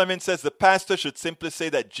 Cheryl Fleming says the pastor should simply say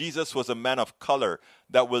that Jesus was a man of color.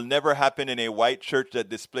 That will never happen in a white church that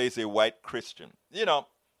displays a white Christian.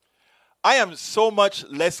 I am so much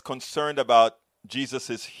less concerned about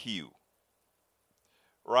Jesus's hue.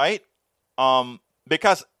 Right?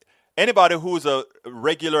 Because anybody who's a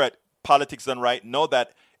regular at Politics Done Right know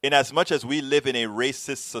that in as much as we live in a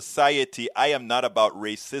racist society, I am not about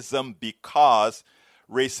racism because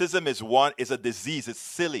racism is a disease. It's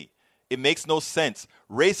silly. It makes no sense.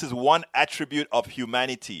 Race is one attribute of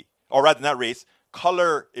humanity. Or rather, not race.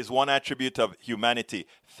 Color is one attribute of humanity.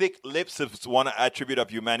 Thick lips is one attribute of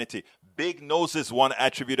humanity. Big nose is one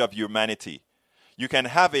attribute of humanity. You can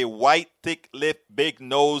have a white, thick lip, big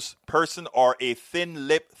nose person or a thin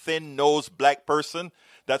lip, thin nose black person.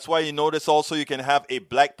 That's why you notice also you can have a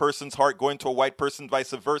black person's heart going to a white person,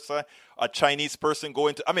 vice versa. A Chinese person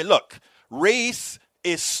going to... look, race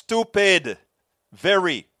is stupid.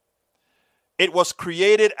 Very. It was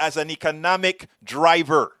created as an economic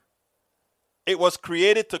driver. It was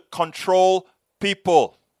created to control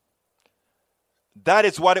people. That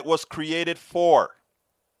is what it was created for.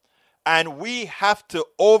 And we have to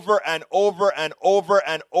over and over and over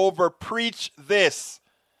and over preach this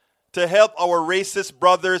to help our racist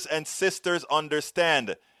brothers and sisters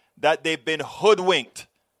understand that they've been hoodwinked.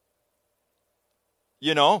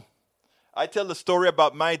 I tell the story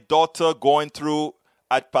about my daughter going through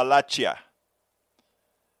Appalachia.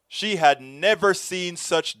 She had never seen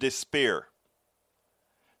such despair.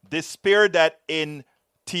 Despair that on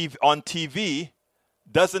TV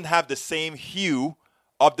doesn't have the same hue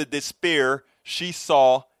of the despair she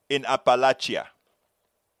saw in Appalachia.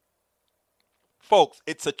 folks,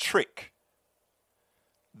 it's a trick.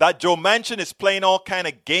 That Joe Manchin is playing all kind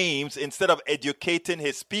of games instead of educating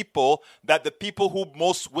his people, that the people who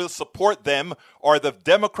most will support them are the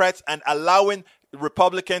Democrats, and allowing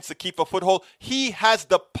Republicans to keep a foothold. He has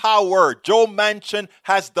the power. Joe Manchin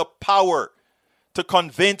has the power to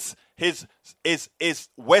convince his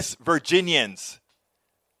West Virginians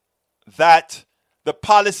that the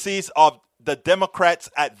policies of the Democrats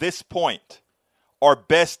at this point are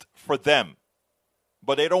best for them.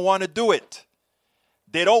 But they don't want to do it.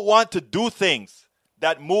 They don't want to do things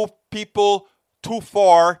that move people too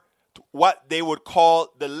far to what they would call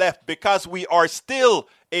the left, because we are still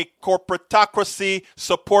a corporatocracy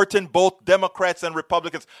supporting both Democrats and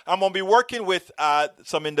Republicans. I'm going to be working with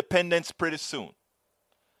some independents pretty soon.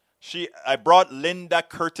 I brought Linda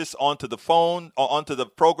Curtis onto the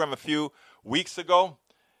program a few weeks ago.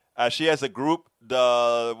 She has a group,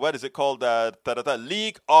 what is it called?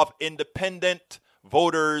 League of Independent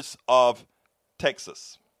Voters of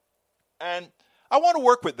Texas. And I want to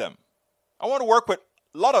work with them. I want to work with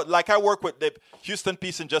a lot of, like I work with the Houston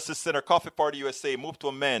Peace and Justice Center, Coffee Party USA, Move to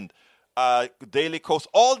Amend, Daily Coast,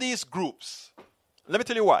 all these groups. Let me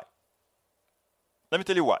tell you why.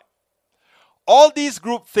 All these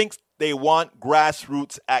groups think they want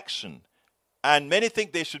grassroots action. And many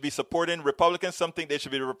think they should be supporting Republicans. Some think they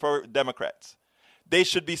should be Democrats. They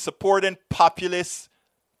should be supporting populist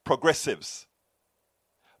progressives.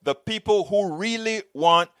 The people who really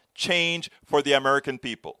want change for the American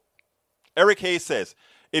people. Eric Hayes says,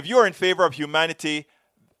 if you're in favor of humanity,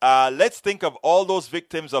 let's think of all those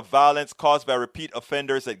victims of violence caused by repeat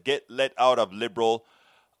offenders that get let out of liberal.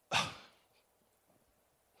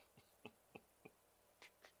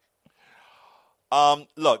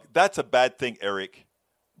 Look, that's a bad thing, Eric.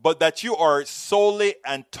 But that you are solely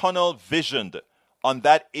and tunnel visioned on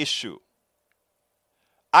that issue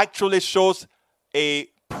actually shows a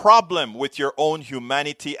problem with your own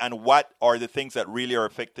humanity and what are the things that really are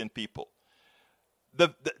affecting people.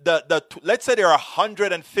 Let's say there are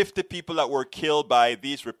 150 people that were killed by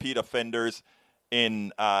these repeat offenders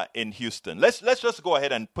in Houston. Let's just go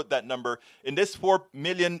ahead and put that number in this 4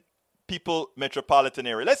 million people metropolitan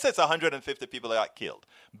area. Let's say it's 150 people that got killed.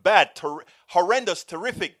 Bad, horrendous,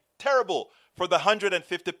 terrific, terrible for the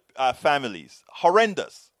 150 families.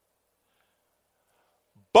 Horrendous.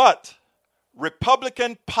 But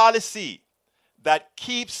Republican policy that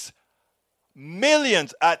keeps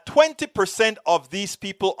millions, 20% of these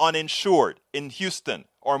people uninsured in Houston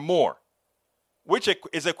or more, which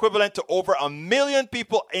is equivalent to over 1 million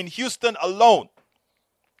people in Houston alone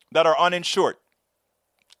that are uninsured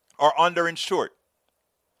or underinsured.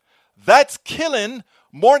 That's killing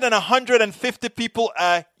more than 150 people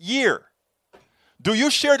a year. Do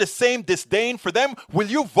you share the same disdain for them? Will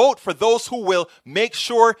you vote for those who will make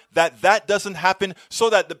sure that that doesn't happen, so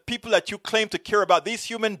that the people that you claim to care about, these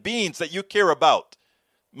human beings that you care about,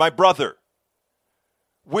 my brother,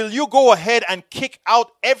 will you go ahead and kick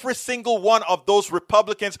out every single one of those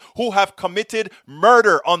Republicans who have committed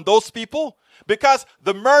murder on those people? Because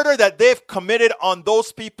the murder that they've committed on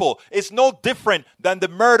those people is no different than the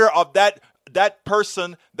murder of that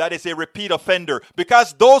person that is a repeat offender.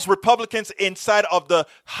 Because those Republicans inside of the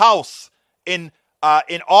House in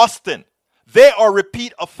Austin, they are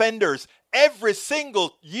repeat offenders. Every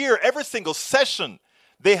single year, every single session,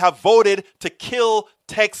 they have voted to kill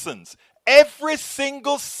Texans. Every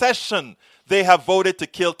single session, they have voted to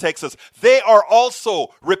kill Texas. They are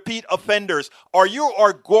also repeat offenders. Are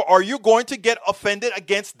you going to get offended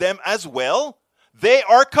against them as well? They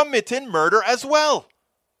are committing murder as well.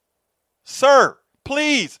 Sir,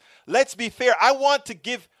 please, let's be fair. I want to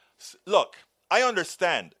give, look, I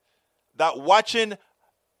understand that watching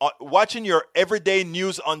your everyday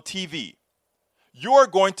news on TV, you are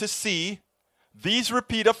going to see these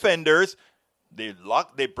repeat offenders.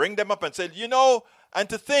 They bring them up and say, and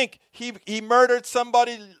to think he murdered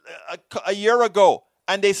somebody a year ago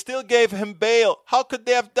and they still gave him bail. How could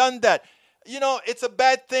they have done that? It's a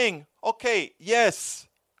bad thing. Okay, yes.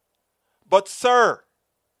 But sir,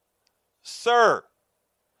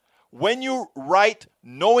 when you write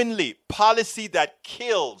knowingly policy that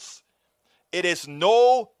kills, it is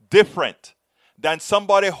no different than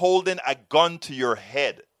somebody holding a gun to your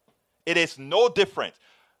head. It is no different.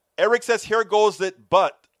 Eric says, here goes it,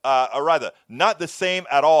 but, or rather, not the same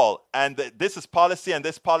at all. And this is policy and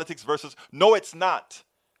this politics versus, no, it's not.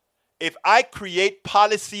 If I create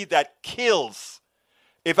policy that kills,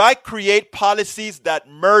 if I create policies that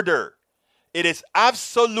murder, it is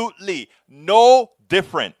absolutely no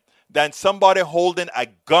different than somebody holding a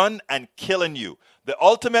gun and killing you. The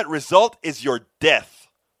ultimate result is your death.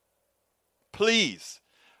 Please,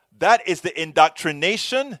 That is the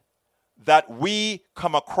indoctrination that we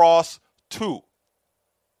come across too.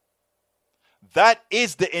 That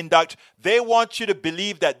is the they want you to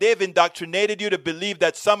believe that they've indoctrinated you to believe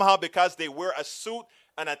that somehow because they wear a suit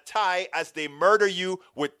and a tie as they murder you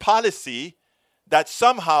with policy, that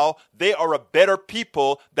somehow they are a better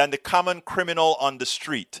people than the common criminal on the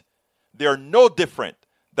street. They are no different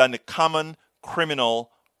than the common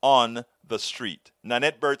criminal on the street.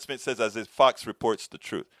 Nanette Bird-Smith says, as if Fox reports the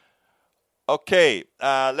truth. Okay,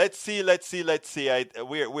 let's see.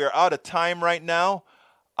 We're out of time right now.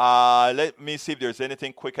 Let me see if there's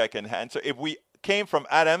anything quick I can answer. If we came from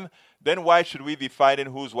Adam, then why should we be fighting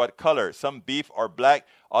who's what color? Some beef or black,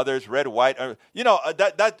 others red, white.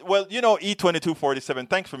 E2247,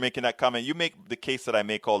 thanks for making that comment. You make the case that I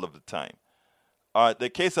make all of the time. The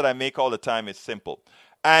case that I make all the time is simple.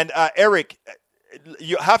 And Eric,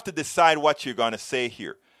 you have to decide what you're going to say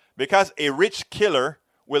here. Because a rich killer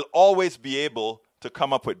will always be able to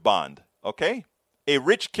come up with bond. Okay? A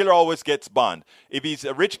rich killer always gets bond. If he's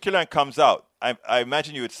a rich killer and comes out, I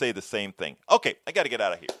imagine you would say the same thing. Okay, I got to get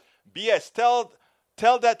out of here. BS,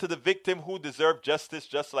 tell that to the victim who deserve justice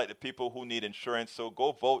just like the people who need insurance. So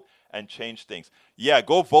go vote and change things. Yeah,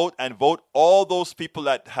 go vote and vote all those people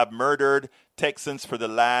that have murdered Texans for the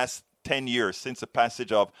last 10 years since the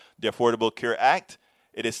passage of the Affordable Care Act.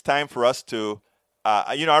 It is time for us to,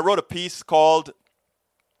 I wrote a piece called,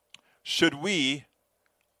 Should We,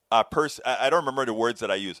 I don't remember the words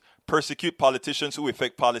that I use, persecute politicians who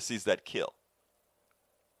effect policies that kill?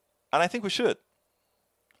 And I think we should.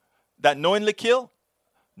 That knowingly kill,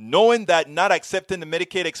 knowing that not accepting the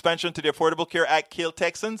Medicaid expansion to the Affordable Care Act killed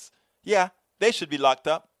Texans, yeah, they should be locked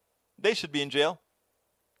up. They should be in jail.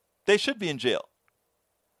 They should be in jail.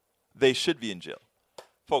 They should be in jail.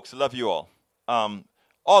 Folks, I love you all.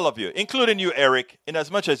 All of you, including you, Eric, in as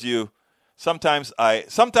much as you, sometimes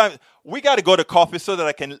we got to go to coffee so that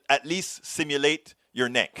I can at least simulate your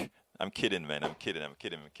neck. I'm kidding, man. I'm kidding.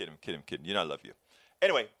 You know I love you.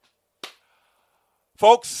 Anyway,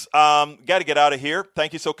 folks, got to get out of here.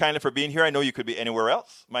 Thank you so kindly for being here. I know you could be anywhere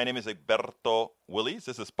else. My name is Egberto Willies.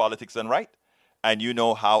 This is Politics Done Right. And you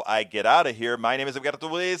know how I get out of here. My name is Egberto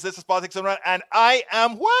Willies. This is Politics Done Right. And I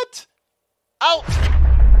am what? Out.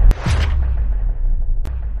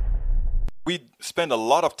 We spend a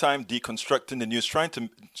lot of time deconstructing the news, trying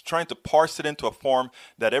to parse it into a form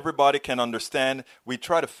that everybody can understand. We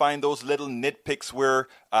try to find those little nitpicks where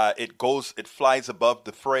it flies above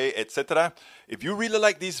the fray, etc. If you really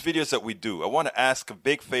like these videos that we do, I want to ask a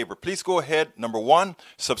big favor. Please go ahead, number 1,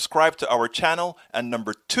 subscribe to our channel, and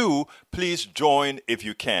number 2, please join if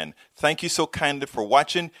you can. Thank you so kindly for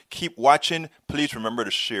watching. Keep watching. Please remember to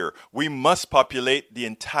share. We must populate the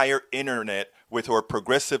entire internet with our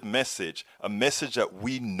progressive message, a message that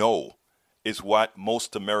we know is what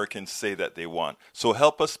most Americans say that they want. So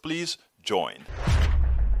help us, please join.